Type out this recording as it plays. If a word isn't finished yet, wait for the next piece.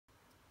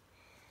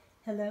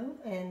Hello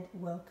and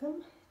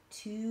welcome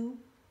to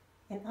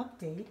an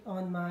update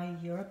on my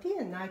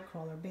European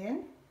nightcrawler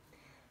bin.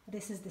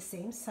 This is the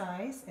same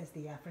size as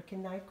the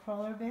African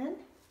nightcrawler bin,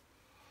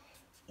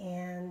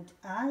 and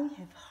I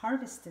have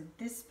harvested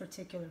this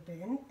particular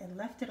bin and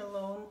left it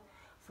alone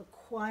for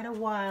quite a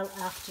while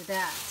after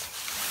that.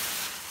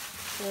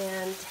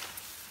 And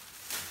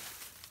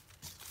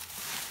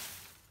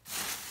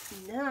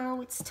now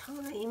it's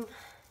time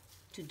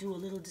to do a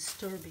little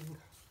disturbing.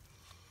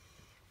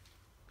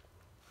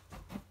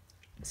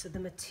 So the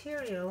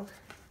material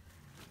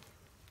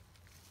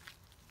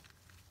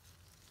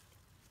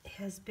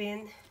has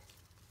been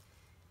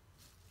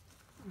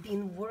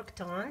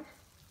worked on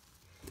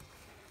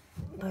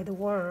by the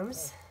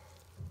worms.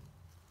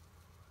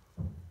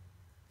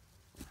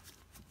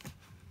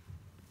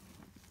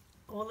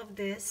 All of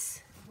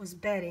this was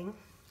bedding,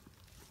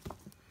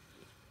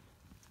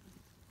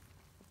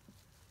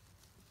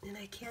 and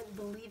I can't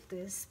believe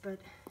this, but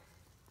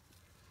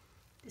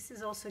this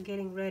is also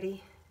getting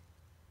ready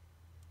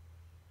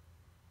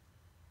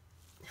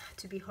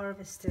to be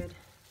harvested.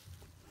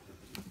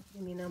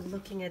 I mean, I'm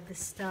looking at this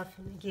stuff,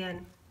 and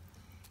again,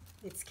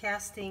 it's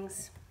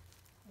castings,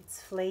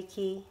 it's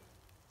flaky,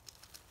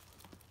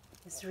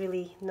 there's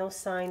really no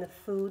sign of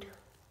food.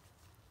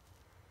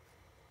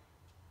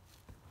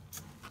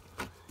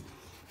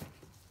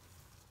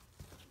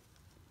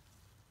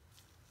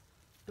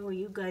 Oh,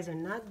 you guys are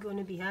not going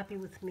to be happy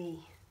with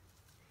me,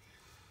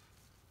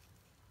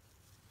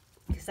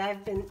 because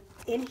I've been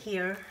in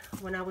here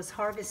when I was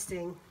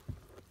harvesting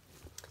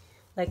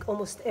like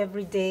almost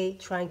every day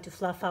trying to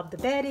fluff up the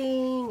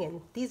bedding, and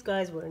these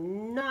guys were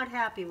not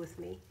happy with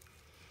me.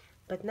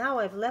 But now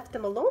I've left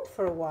them alone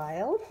for a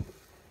while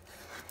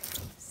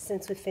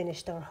since we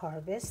finished our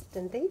harvest,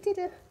 and they did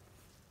a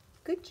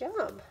good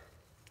job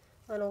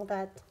on all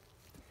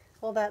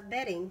that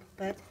bedding.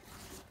 But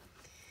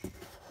it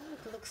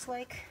looks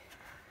like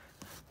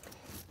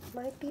it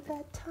might be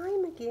that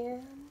time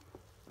again.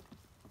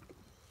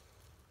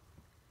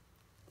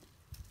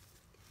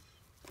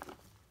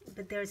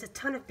 But there's a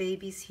ton of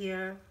babies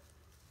here,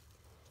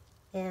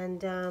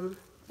 and the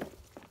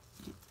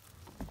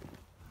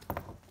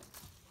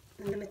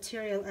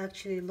material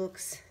actually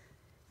looks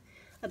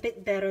a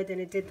bit better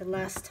than it did the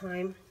last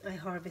time I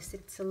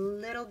harvested. It's a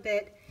little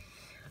bit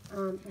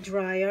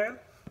drier,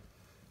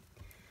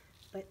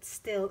 but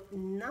still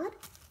not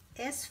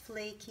as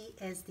flaky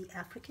as the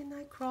African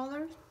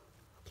nightcrawler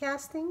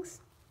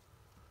castings.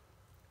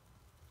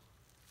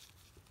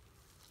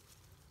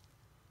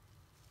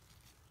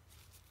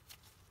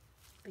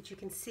 But you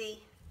can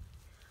see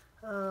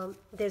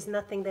there's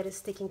nothing that is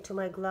sticking to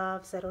my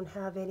gloves. I don't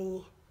have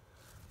any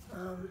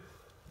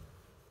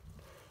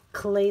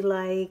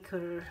clay-like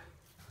or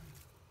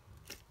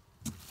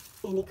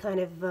any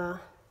kind of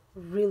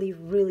really,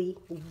 really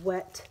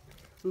wet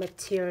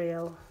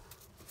material.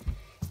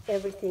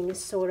 Everything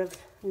is sort of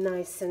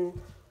nice and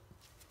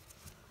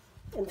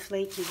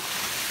flaky.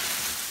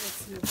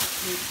 Let's move the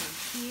paper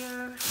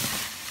here.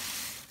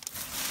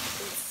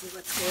 Let's see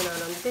what's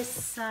going on this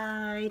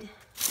side.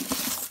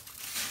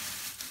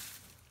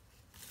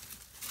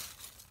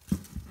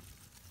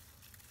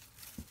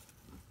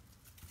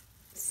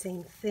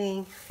 Same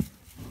thing.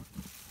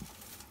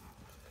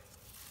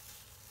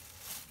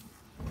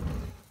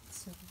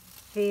 It's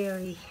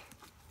very,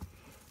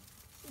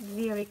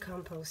 very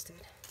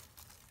composted.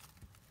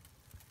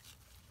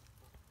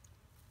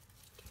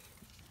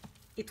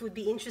 It would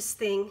be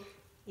interesting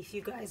if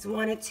you guys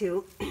wanted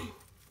to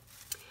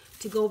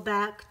go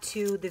back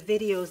to the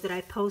videos that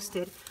I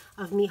posted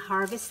of me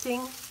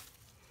harvesting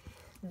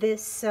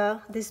this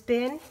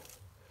bin,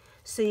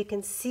 so you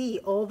can see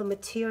all the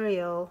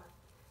material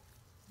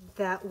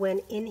that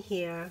went in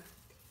here.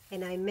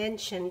 And I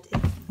mentioned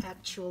it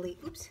actually,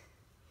 oops,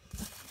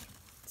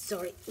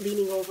 sorry,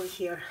 leaning over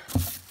here.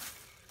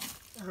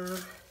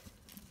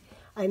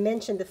 I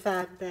mentioned the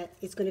fact that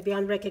it's going to be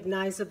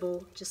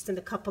unrecognizable just in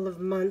a couple of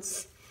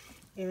months,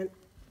 and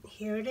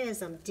here it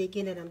is. I'm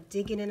digging and I'm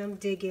digging and I'm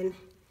digging,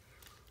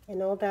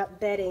 and all that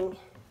bedding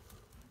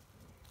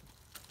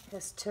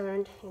has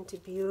turned into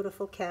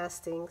beautiful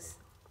castings.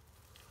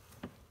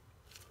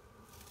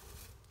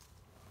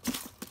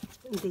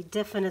 They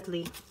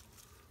definitely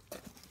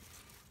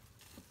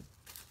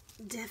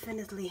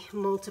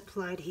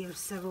multiplied here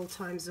several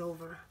times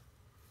over.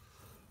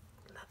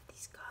 Love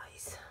these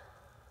guys.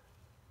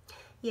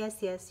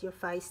 Yes, you're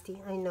feisty.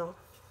 I know.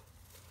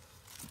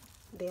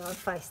 They are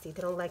feisty.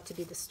 They don't like to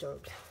be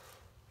disturbed.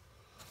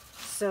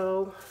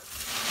 So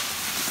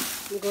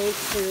I'm going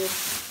to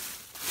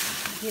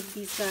give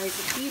these guys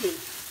a feeding.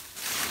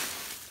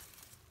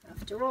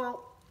 After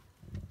all,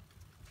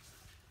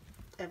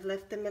 I've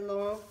left them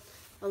alone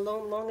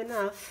long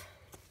enough.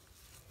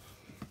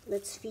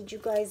 Let's feed you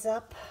guys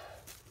up.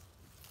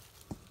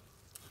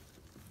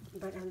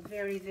 But I'm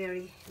very,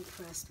 very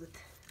impressed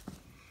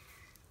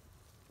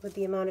with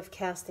the amount of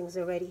castings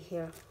already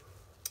here.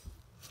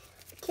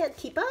 I can't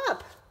keep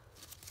up.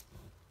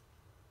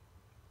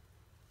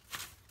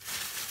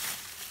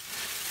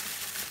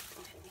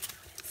 Let me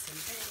put in some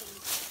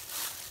bedding.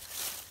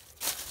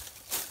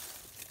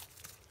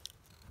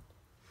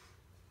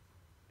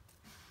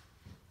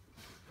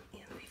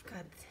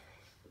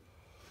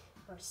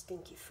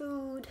 stinky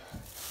food.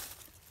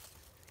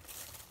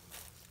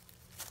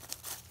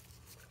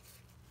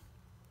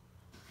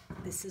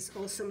 This is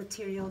also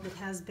material that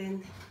has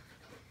been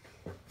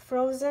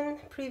frozen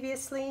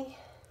previously,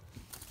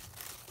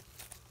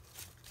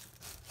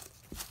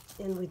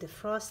 and we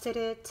defrosted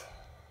it.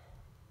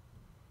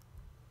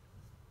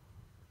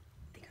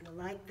 They're gonna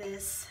like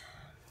this.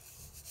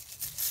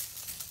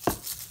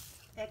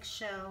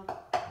 Eggshell.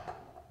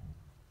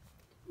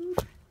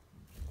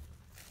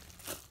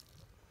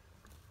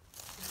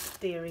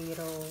 Bury it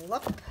all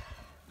up.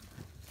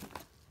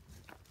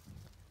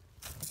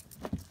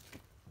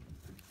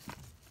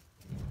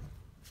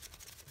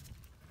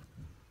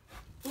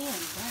 And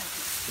that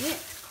is it.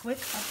 Quick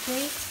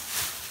update.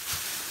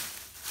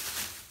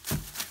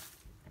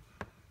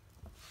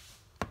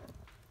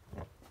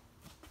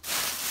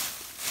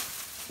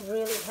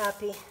 Really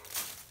happy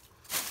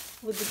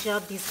with the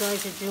job these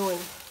guys are doing.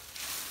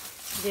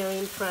 Very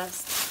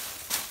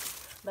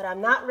impressed. But I'm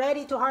not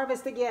ready to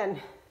harvest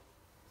again.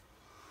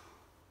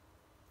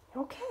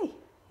 Okay,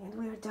 and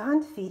we're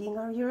done feeding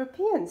our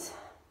Europeans.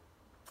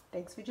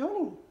 Thanks for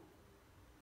joining me.